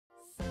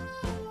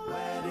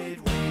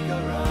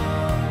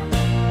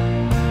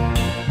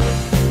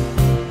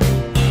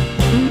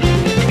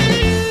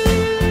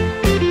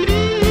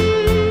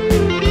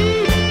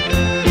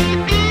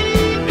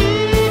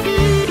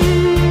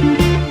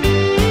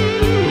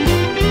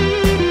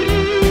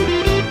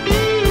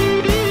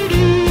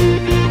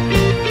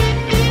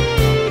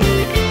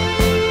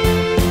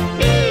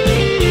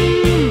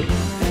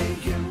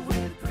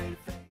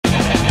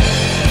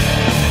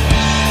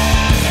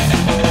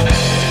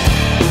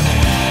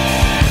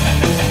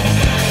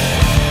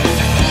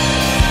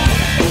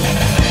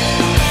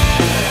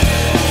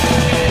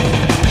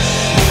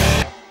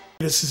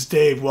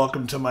Dave.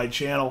 Welcome to my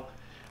channel.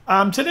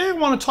 Today I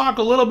want to talk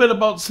a little bit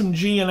about some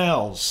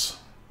G&Ls.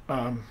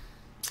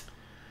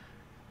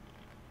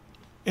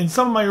 In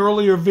some of my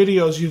earlier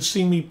videos, you've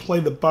seen me play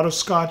the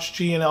Butterscotch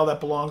G&L that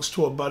belongs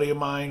to a buddy of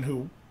mine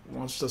who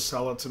wants to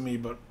sell it to me,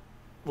 but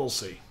we'll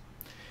see.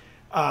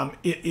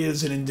 It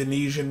is an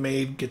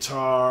Indonesian-made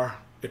guitar.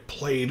 It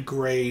played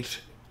great.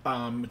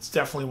 It's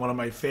definitely one of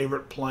my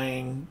favorite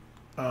playing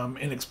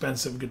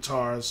inexpensive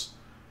guitars.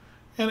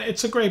 And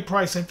it's a great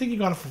price. I think he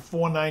got it for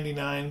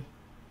 $4.99.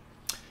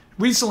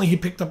 Recently, he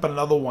picked up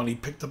another one. He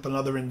picked up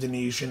another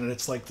Indonesian, and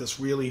it's like this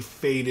really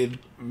faded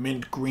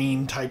mint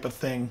green type of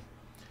thing.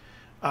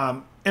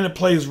 And it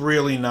plays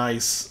really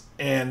nice.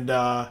 And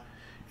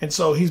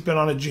so he's been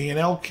on a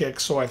G&L kick,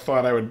 so I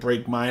thought I would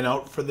break mine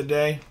out for the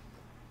day.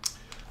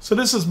 So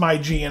this is my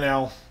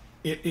G&L.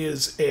 It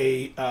is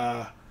a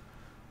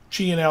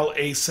G&L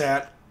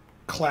ASAT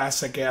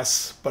Classic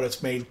S, but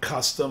it's made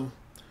custom.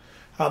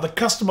 The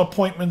custom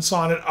appointments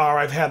on it are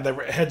I've had the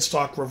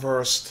headstock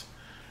reversed.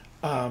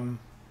 That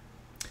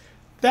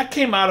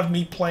came out of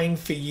me playing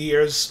for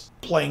years,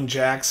 playing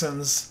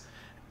Jacksons.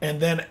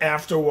 And then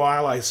after a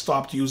while, I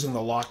stopped using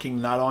the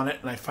locking nut on it,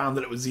 and I found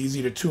that it was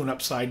easier to tune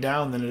upside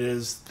down than it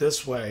is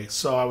this way.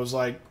 So I was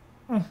like,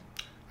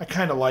 I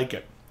kind of like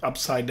it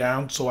upside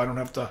down, so I don't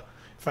have to,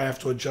 if I have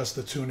to adjust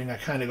the tuning, I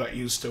kind of got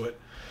used to it.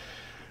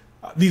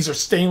 These are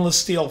stainless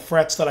steel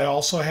frets that I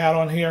also had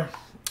on here.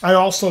 I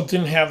also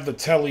didn't have the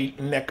Telly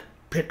neck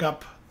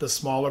pickup, the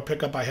smaller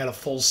pickup. I had a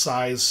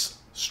full-size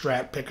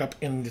Strat pickup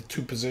in the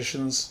two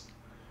positions.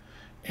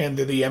 And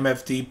they're the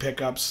MFD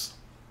pickups.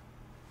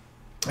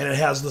 And it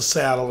has the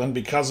saddle, and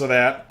because of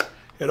that,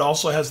 it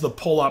also has the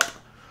pull-up,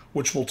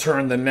 which will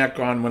turn the neck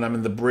on when I'm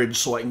in the bridge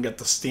so I can get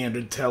the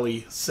standard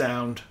Telly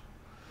sound.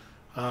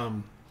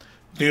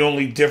 The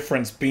only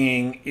difference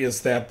being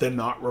is that they're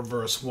not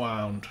reverse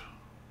wound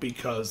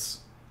because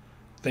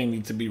they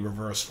need to be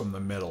reversed from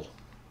the middle.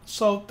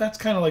 So that's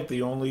kind of like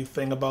the only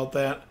thing about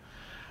that.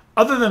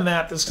 Other than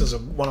that, this is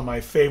one of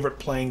my favorite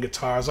playing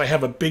guitars. I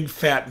have a big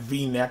fat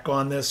V-neck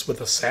on this with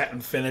a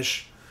satin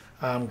finish,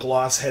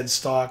 gloss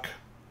headstock.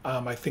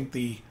 I think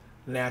the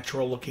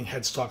natural looking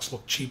headstocks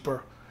look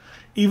cheaper.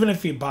 Even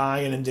if you buy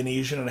an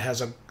Indonesian and it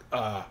has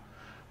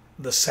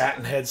the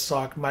satin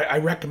headstock, I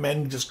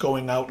recommend just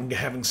going out and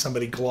having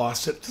somebody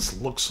gloss it. It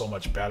just looks so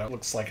much better. It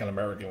looks like an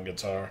American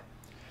guitar.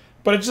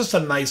 But it's just a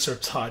nicer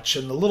touch,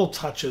 and the little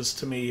touches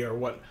to me are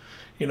what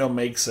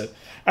makes it.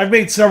 I've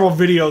made several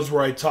videos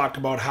where I talk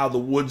about how the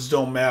woods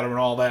don't matter and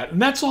all that,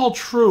 and that's all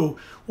true.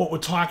 What we're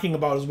talking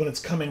about is when it's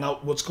coming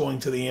out, what's going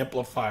to the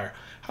amplifier.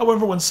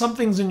 However, when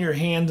something's in your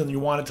hand and you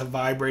want it to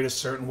vibrate a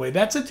certain way,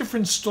 that's a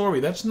different story.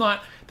 That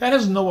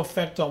has no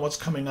effect on what's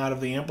coming out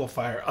of the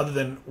amplifier other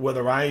than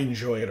whether I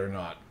enjoy it or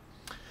not.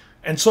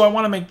 And so I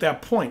want to make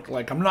that point.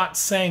 Like, I'm not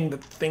saying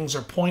that things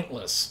are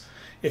pointless.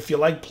 If you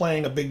like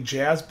playing a big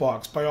jazz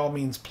box, by all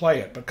means play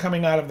it. But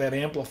coming out of that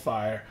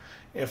amplifier,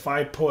 if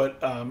I put,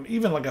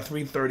 even like a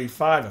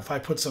 335, if I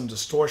put some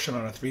distortion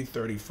on a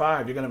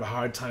 335, you're going to have a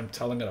hard time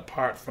telling it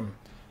apart from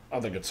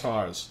other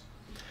guitars.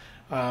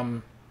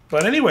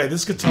 But anyway,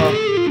 this guitar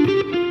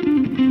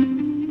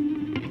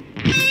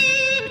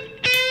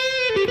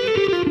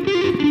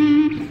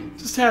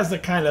just has the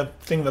kind of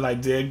thing that I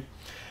dig.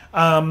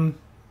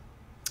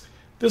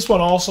 This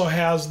one also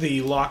has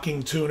the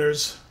locking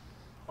tuners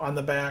on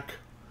the back.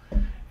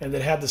 And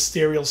it had the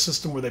stereo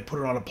system where they put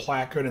it on a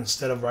placard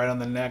instead of right on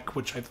the neck,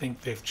 which I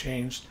think they've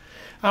changed.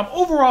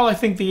 Overall, I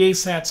think the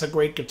ASAT's a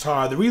great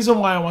guitar. The reason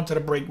why I wanted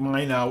to break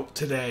mine out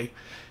today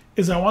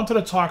is I wanted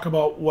to talk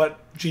about what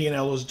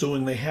G&L is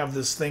doing. They have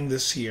this thing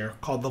this year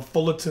called the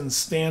Fullerton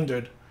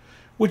Standard,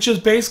 which is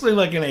basically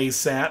like an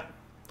ASAT.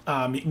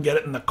 You can get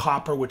it in the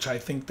copper, which I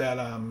think that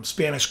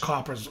Spanish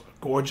copper is a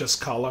gorgeous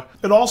color.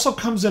 It also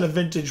comes in a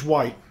vintage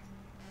white.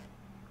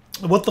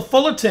 What the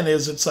Fullerton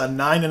is, it's a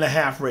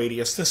 9.5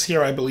 radius. This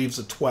here, I believe, is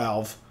a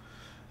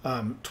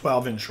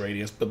 12-inch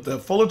radius. But the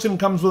Fullerton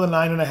comes with a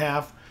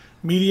 9.5,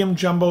 medium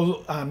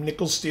jumbo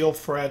nickel steel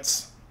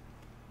frets.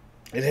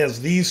 It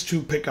has these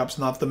two pickups,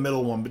 not the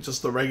middle one, but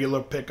just the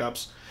regular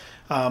pickups.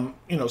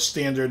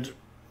 Standard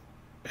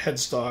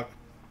headstock,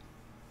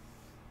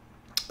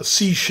 a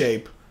C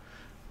shape.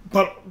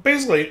 But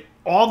basically,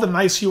 all the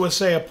nice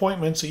USA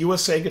appointments, a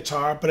USA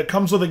guitar, but it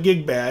comes with a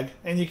gig bag,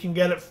 and you can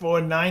get it for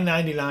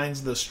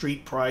 $9.99, the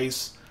street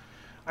price.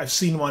 I've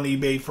seen them on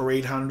eBay for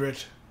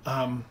 $800.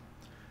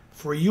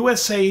 For a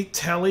USA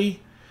Telly,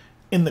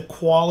 in the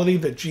quality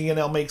that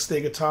G&L makes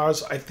their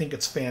guitars, I think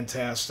it's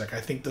fantastic. I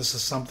think this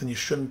is something you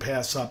shouldn't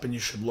pass up and you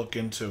should look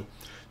into.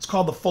 It's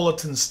called the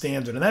Fullerton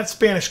Standard, and that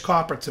Spanish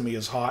copper to me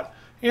is hot,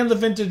 and the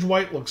vintage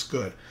white looks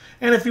good.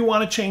 And if you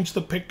want to change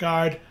the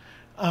pickguard,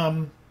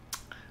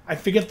 I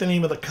forget the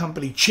name of the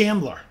company.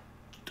 Chandler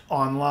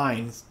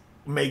online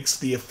makes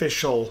the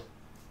official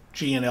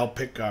G&L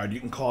pickguard. You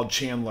can call it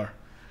Chandler.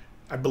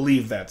 I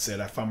believe that's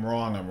it. If I'm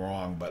wrong, I'm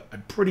wrong. But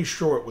I'm pretty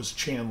sure it was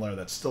Chandler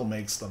that still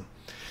makes them.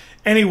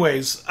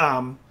 Anyways,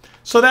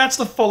 so that's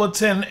the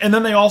Fullerton. And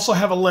then they also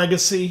have a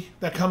Legacy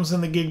that comes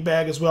in the gig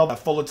bag as well. A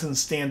Fullerton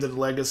Standard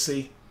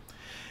Legacy.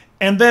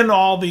 And then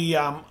all the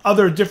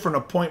other different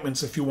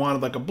appointments, if you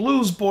wanted like a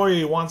blues boy or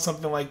you want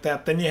something like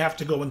that, then you have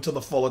to go into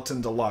the Fullerton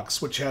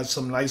Deluxe, which has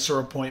some nicer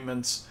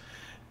appointments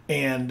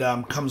and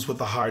comes with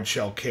a hard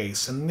shell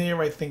case. And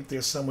there I think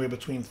there's somewhere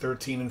between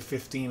 $1,300 and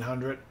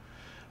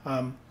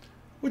 $1,500,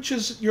 which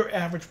is your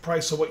average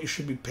price of what you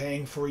should be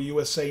paying for a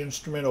USA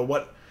instrument, or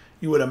what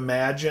you would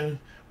imagine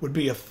would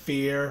be a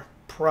fair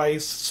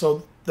price.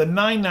 So the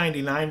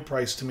 $9.99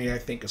 price to me I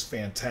think is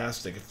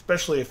fantastic,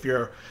 especially if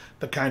you're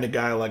the kind of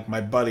guy like my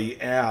buddy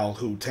Al,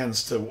 who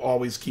tends to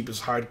always keep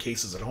his hard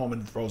cases at home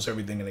and throws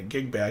everything in a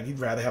gig bag. He'd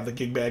rather have the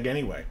gig bag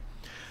anyway.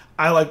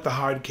 I like the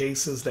hard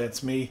cases,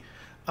 that's me.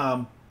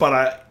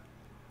 But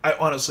I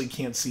honestly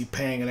can't see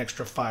paying an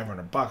extra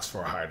 $500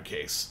 for a hard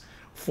case,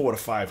 $400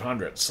 to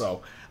 $500.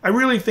 So I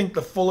really think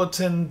the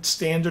Fullerton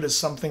standard is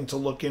something to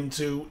look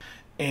into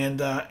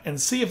and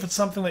see if it's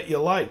something that you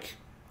like.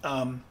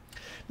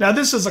 Now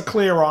this is a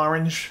clear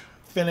orange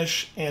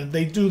finish, and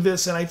they do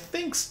this, and I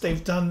think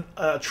they've done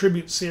a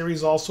tribute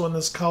series also in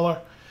this color.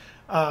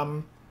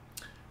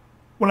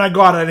 When I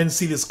got it, I didn't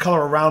see this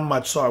color around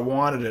much, so I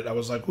wanted it. I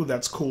was like, ooh,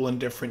 that's cool and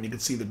different. You can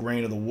see the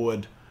grain of the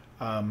wood,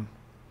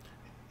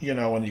 you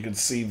know, and you can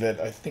see that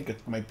I think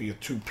it might be a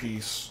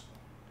 2-piece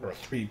or a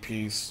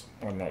 3-piece.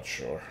 I'm not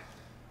sure.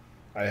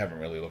 I haven't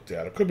really looked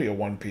at it. It could be a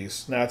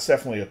 1-piece. No, it's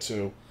definitely a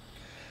 2.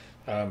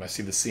 I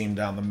see the seam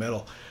down the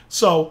middle.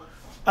 So,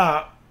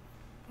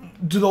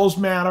 do those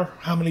matter?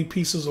 How many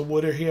pieces of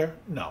wood are here?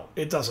 No,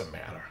 it doesn't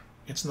matter.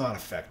 It's not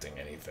affecting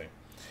anything.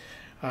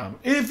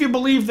 If you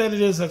believe that it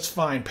is, that's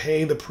fine.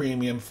 Pay the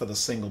premium for the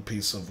single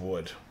piece of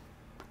wood.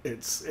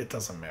 It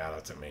doesn't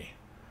matter to me.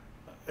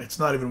 It's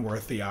not even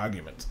worth the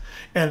argument.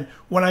 And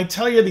when I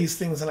tell you these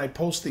things and I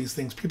post these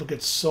things, people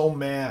get so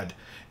mad.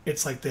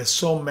 It's like they're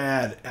so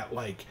mad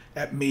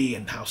at me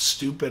and how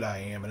stupid I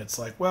am. And it's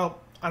like, well,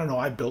 I don't know.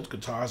 I built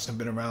guitars and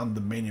been around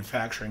the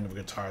manufacturing of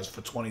guitars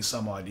for 20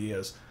 some odd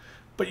years.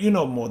 But you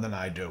know more than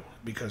I do,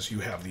 because you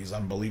have these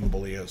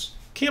unbelievable ears.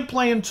 Can't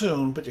play in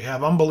tune, but you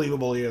have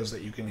unbelievable ears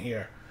that you can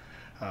hear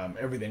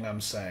everything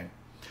I'm saying.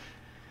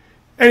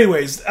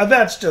 Anyways,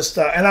 that's just,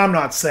 and I'm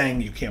not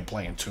saying you can't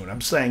play in tune. I'm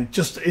saying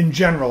just in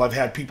general, I've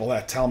had people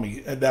that tell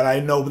me that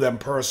I know them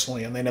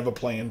personally and they never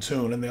play in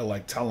tune, and they're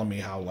like telling me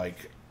how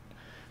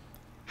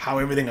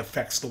everything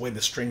affects the way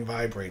the string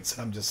vibrates.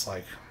 And I'm just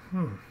like,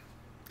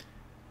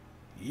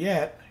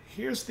 Yet,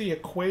 here's the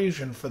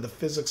equation for the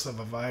physics of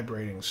a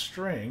vibrating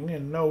string,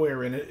 and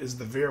nowhere in it is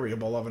the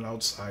variable of an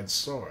outside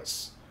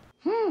source.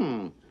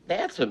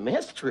 That's a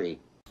mystery.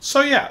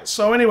 So yeah,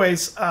 so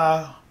anyways,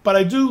 but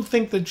I do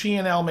think that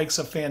G&L makes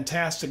a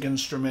fantastic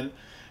instrument.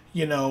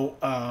 You know,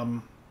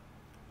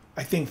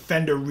 I think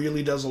Fender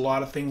really does a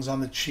lot of things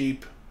on the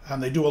cheap.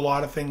 They do a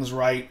lot of things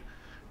right,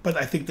 but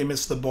I think they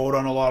miss the boat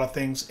on a lot of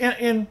things.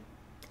 And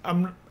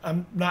I'm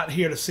not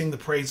here to sing the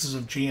praises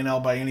of G&L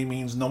by any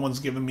means. No one's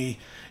given me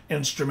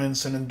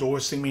instruments and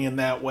endorsing me in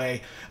that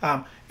way.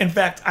 In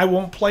fact, I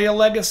won't play a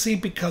Legacy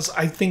because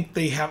I think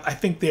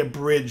their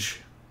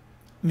bridge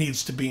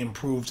needs to be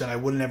improved, and I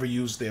would never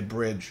use their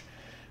bridge.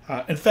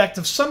 In fact,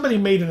 if somebody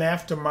made an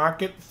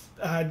aftermarket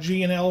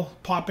G&L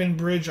pop-in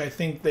bridge, I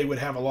think they would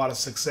have a lot of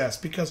success,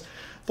 because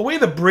the way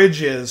the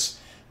bridge is,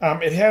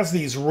 it has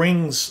these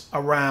rings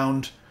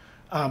around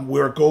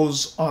where it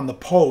goes on the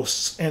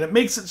posts, and it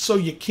makes it so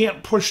you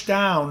can't push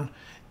down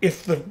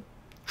if the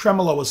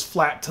tremolo is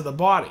flat to the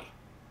body.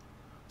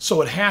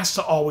 So it has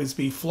to always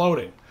be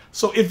floating.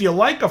 So if you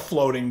like a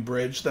floating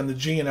bridge, then the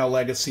G&L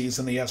Legacies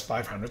and the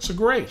S500s are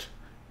great.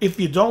 If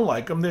you don't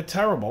like them, they're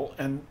terrible,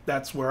 and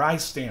that's where I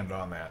stand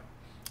on that.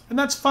 And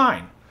that's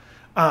fine.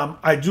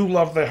 I do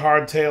love the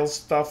hardtail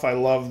stuff. I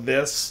love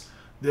this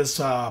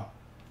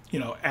you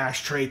know,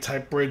 ashtray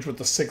type bridge with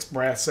the 6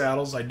 brass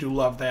saddles. I do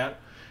love that.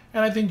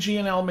 And I think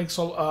G&L makes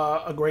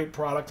a great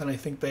product, and I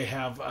think they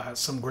have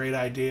some great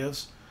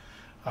ideas.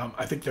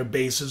 I think their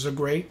basses are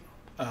great.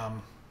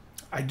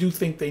 I do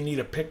think they need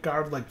a pick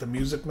guard like the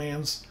Music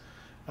Man's.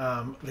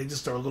 They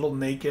just are a little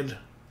naked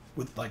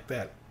with like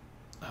that,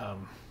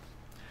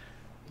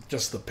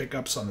 just the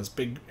pickups on this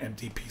big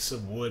empty piece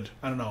of wood.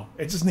 I don't know.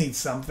 It just needs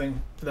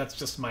something. That's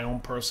just my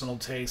own personal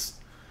taste.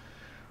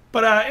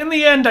 But in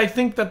the end, I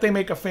think that they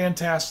make a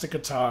fantastic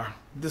guitar.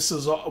 This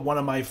is one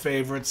of my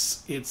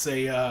favorites. It's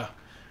a...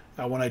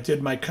 when I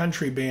did my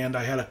country band,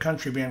 I had a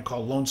country band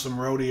called Lonesome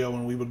Rodeo,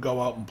 and we would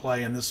go out and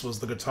play, and this was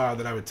the guitar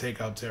that I would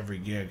take out to every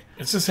gig.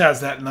 It just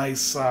has that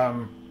nice...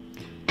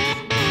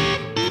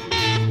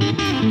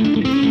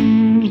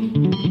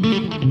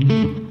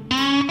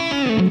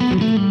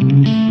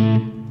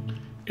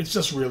 it's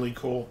just really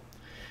cool.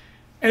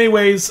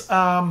 Anyways,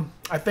 I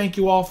thank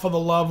you all for the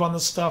love on the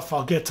stuff.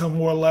 I'll get to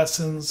more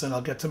lessons, and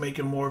I'll get to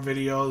making more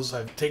videos.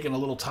 I've taken a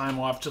little time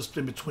off just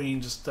in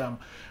between, just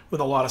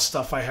with a lot of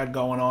stuff I had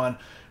going on.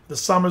 The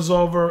summer's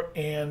over,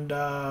 and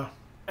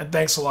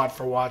thanks a lot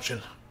for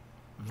watching.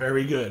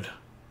 Very good.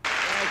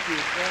 Thank you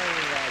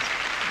very much.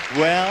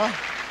 Well,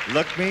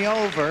 look me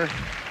over.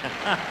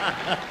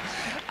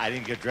 I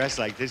didn't get dressed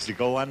like this to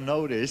go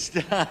unnoticed.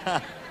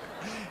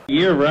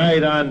 You're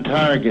right on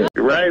target.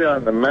 You're right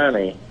on the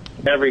money.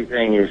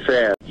 Everything you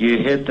said. You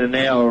hit the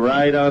nail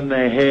right on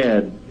the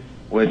head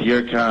with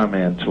your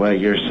comments, what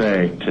you're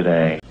saying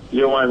today.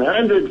 You're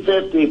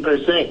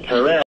 150% correct.